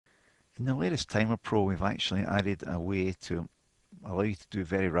In the latest Timer Pro, we've actually added a way to allow you to do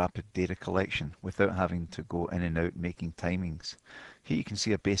very rapid data collection without having to go in and out making timings. Here you can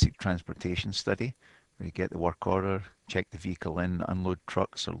see a basic transportation study where you get the work order, check the vehicle in, unload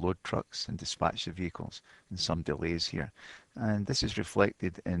trucks or load trucks and dispatch the vehicles, and some delays here. And this is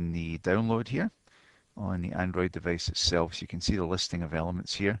reflected in the download here on the Android device itself. So you can see the listing of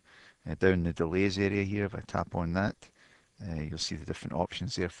elements here. Down the delays area here, if I tap on that, you'll see the different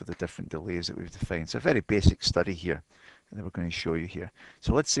options there for the different delays that we've defined. It's a very basic study here that we're going to show you here.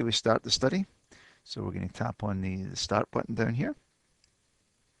 So let's say we start the study. So we're going to tap on the start button down here,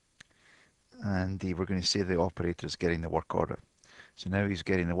 and we're going to say the operator is getting the work order. So now he's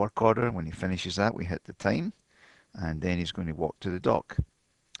getting the work order. When he finishes that, we hit the time, and then he's going to walk to the dock.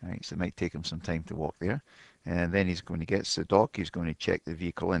 Right, so it might take him some time to walk there. And then he's going to get to the dock, he's going to check the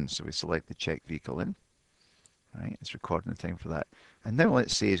vehicle in. So we select the check vehicle in. Right, it's recording the time for that. And now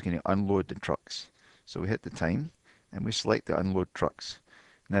let's say he's going to unload the trucks. So we hit the time and we select the unload trucks.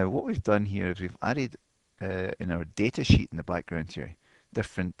 Now what we've done here is we've added in our data sheet in the background here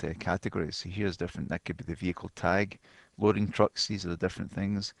different categories. So here's different, that could be the vehicle tag, loading trucks, these are the different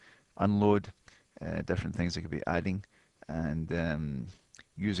things, unload, different things that could be adding, and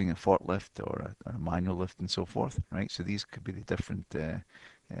using a forklift or a manual lift and so forth, right? So these could be the different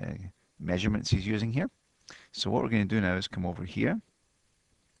measurements he's using here. So what we're going to do now is come over here,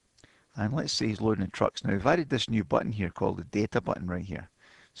 and let's say he's loading the trucks. Now we've added this new button here called the data button right here.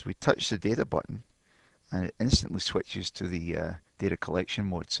 So we touch the data button and it instantly switches to the data collection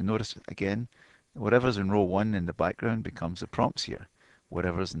mode. So notice again, whatever's in row 1 in the background becomes the prompts here.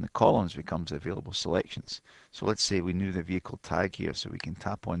 Whatever's in the columns becomes available selections. So let's say we knew the vehicle tag here, so we can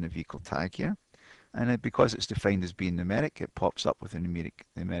tap on the vehicle tag here. And because it's defined as being numeric, it pops up with a numeric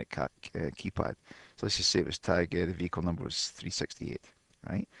keypad. So let's just say it was tag, the vehicle number was 368,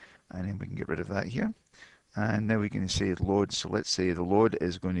 right? And then we can get rid of that here. And now we're going to say load. So let's say the load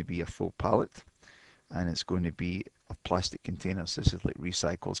is going to be a full pallet, and it's going to be of plastic containers. This is like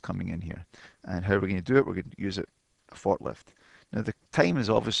recycles coming in here. And how are we going to do it? We're going to use a forklift. Now the time is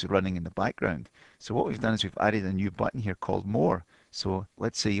obviously running in the background. So what we've done is we've added a new button here called More. So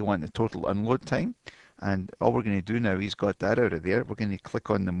let's say you want the total unload time, and all we're going to do now, he's got that out of there. We're going to click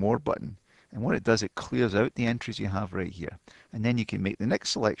on the More button. And what it does, it clears out the entries you have right here. And then you can make the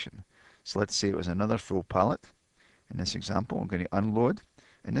next selection. So let's say it was another full pallet. In this example, I'm going to unload.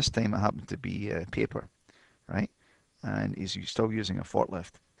 And this time it happened to be paper, right? And he's still using a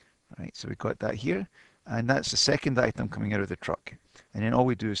forklift, right? So we got that here. And that's the second item coming out of the truck. And then all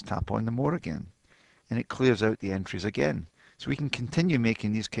we do is tap on the More again. And it clears out the entries again. So we can continue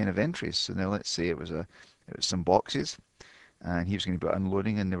making these kind of entries. So now let's say it was some boxes, and he was going to be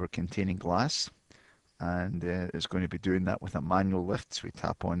unloading, and they were containing glass, and it's going to be doing that with a manual lift. So we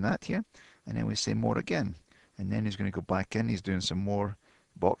tap on that here, and then we say More again, and then he's going to go back in. He's doing some more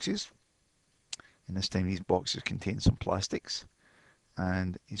boxes, and this time these boxes contain some plastics,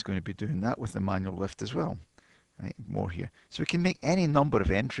 and he's going to be doing that with the manual lift as well. Right, more here. So we can make any number of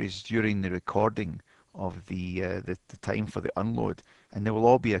entries during the recording of the time for the unload, and they will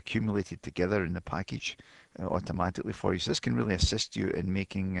all be accumulated together in the package automatically for you. So this can really assist you in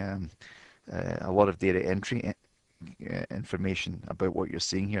making a lot of data entry information about what you're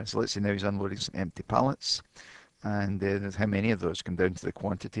seeing here. So let's say now he's unloading some empty pallets, and how many of those come down to the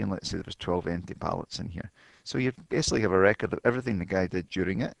quantity, and let's say there was 12 empty pallets in here. So you basically have a record of everything the guy did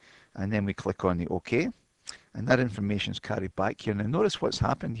during it, and then we click on the OK, and that information is carried back here. Now notice what's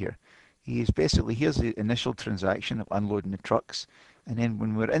happened here. Here's the initial transaction of unloading the trucks, and then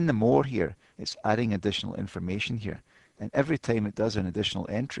when we're in the More here, it's adding additional information here. And every time it does an additional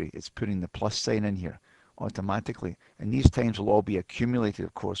entry, it's putting the plus sign in here automatically. And these times will all be accumulated,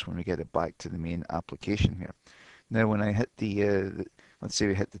 of course, when we get it back to the main application here. Now when I hit let's say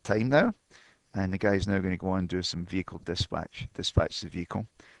we hit the time now, and the guy's now going to go on and do some vehicle dispatch the vehicle,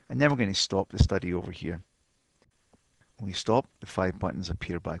 and then we're going to stop the study over here. When we stop, the 5 buttons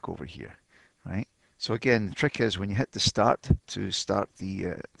appear back over here, right? So again, the trick is when you hit the start to start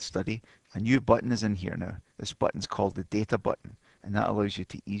the study, a new button is in here now. This button's called the data button, and that allows you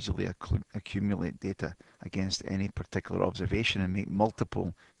to easily accumulate data against any particular observation and make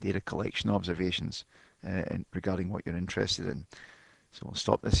multiple data collection observations regarding what you're interested in. So we'll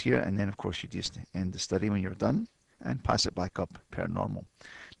stop this here, and then of course you just end the study when you're done and pass it back up per normal.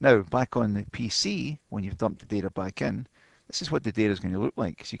 Now back on the PC, when you've dumped the data back in, this is what the data is going to look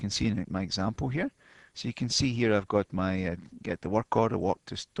like. So you can see in my example here. So you can see here I've got my get the work order, walk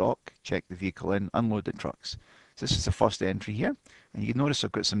to dock, check the vehicle in, unload the trucks. So this is the first entry here, and you can notice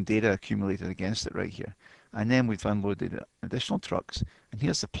I've got some data accumulated against it right here. And then we've unloaded additional trucks. And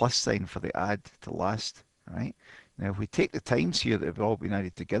here's the plus sign for the add to last, right? Now if we take the times here that have all been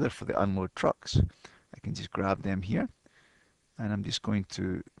added together for the unload trucks, I can just grab them here and I'm just going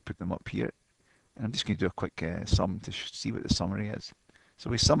to put them up here. And I'm just going to do a quick sum to see what the summary is. So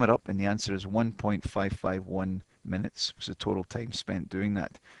we sum it up and the answer is 1.551 minutes was the total time spent doing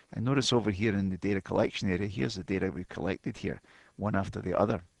that. And notice over here in the data collection area, here's the data we've collected here, one after the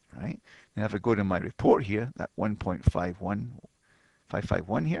other, right? Now if I go to my report here, that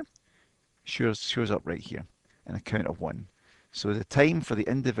 1.551 here shows up right here in a count of 1. So the time for the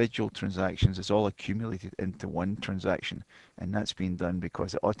individual transactions is all accumulated into one transaction, and that's being done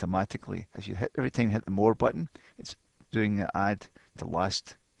because it automatically, as you hit every time you hit the more button, it's doing the add to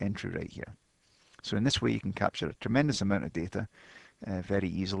last entry right here. So in this way you can capture a tremendous amount of data very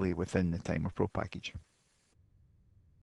easily within the Timer Pro package.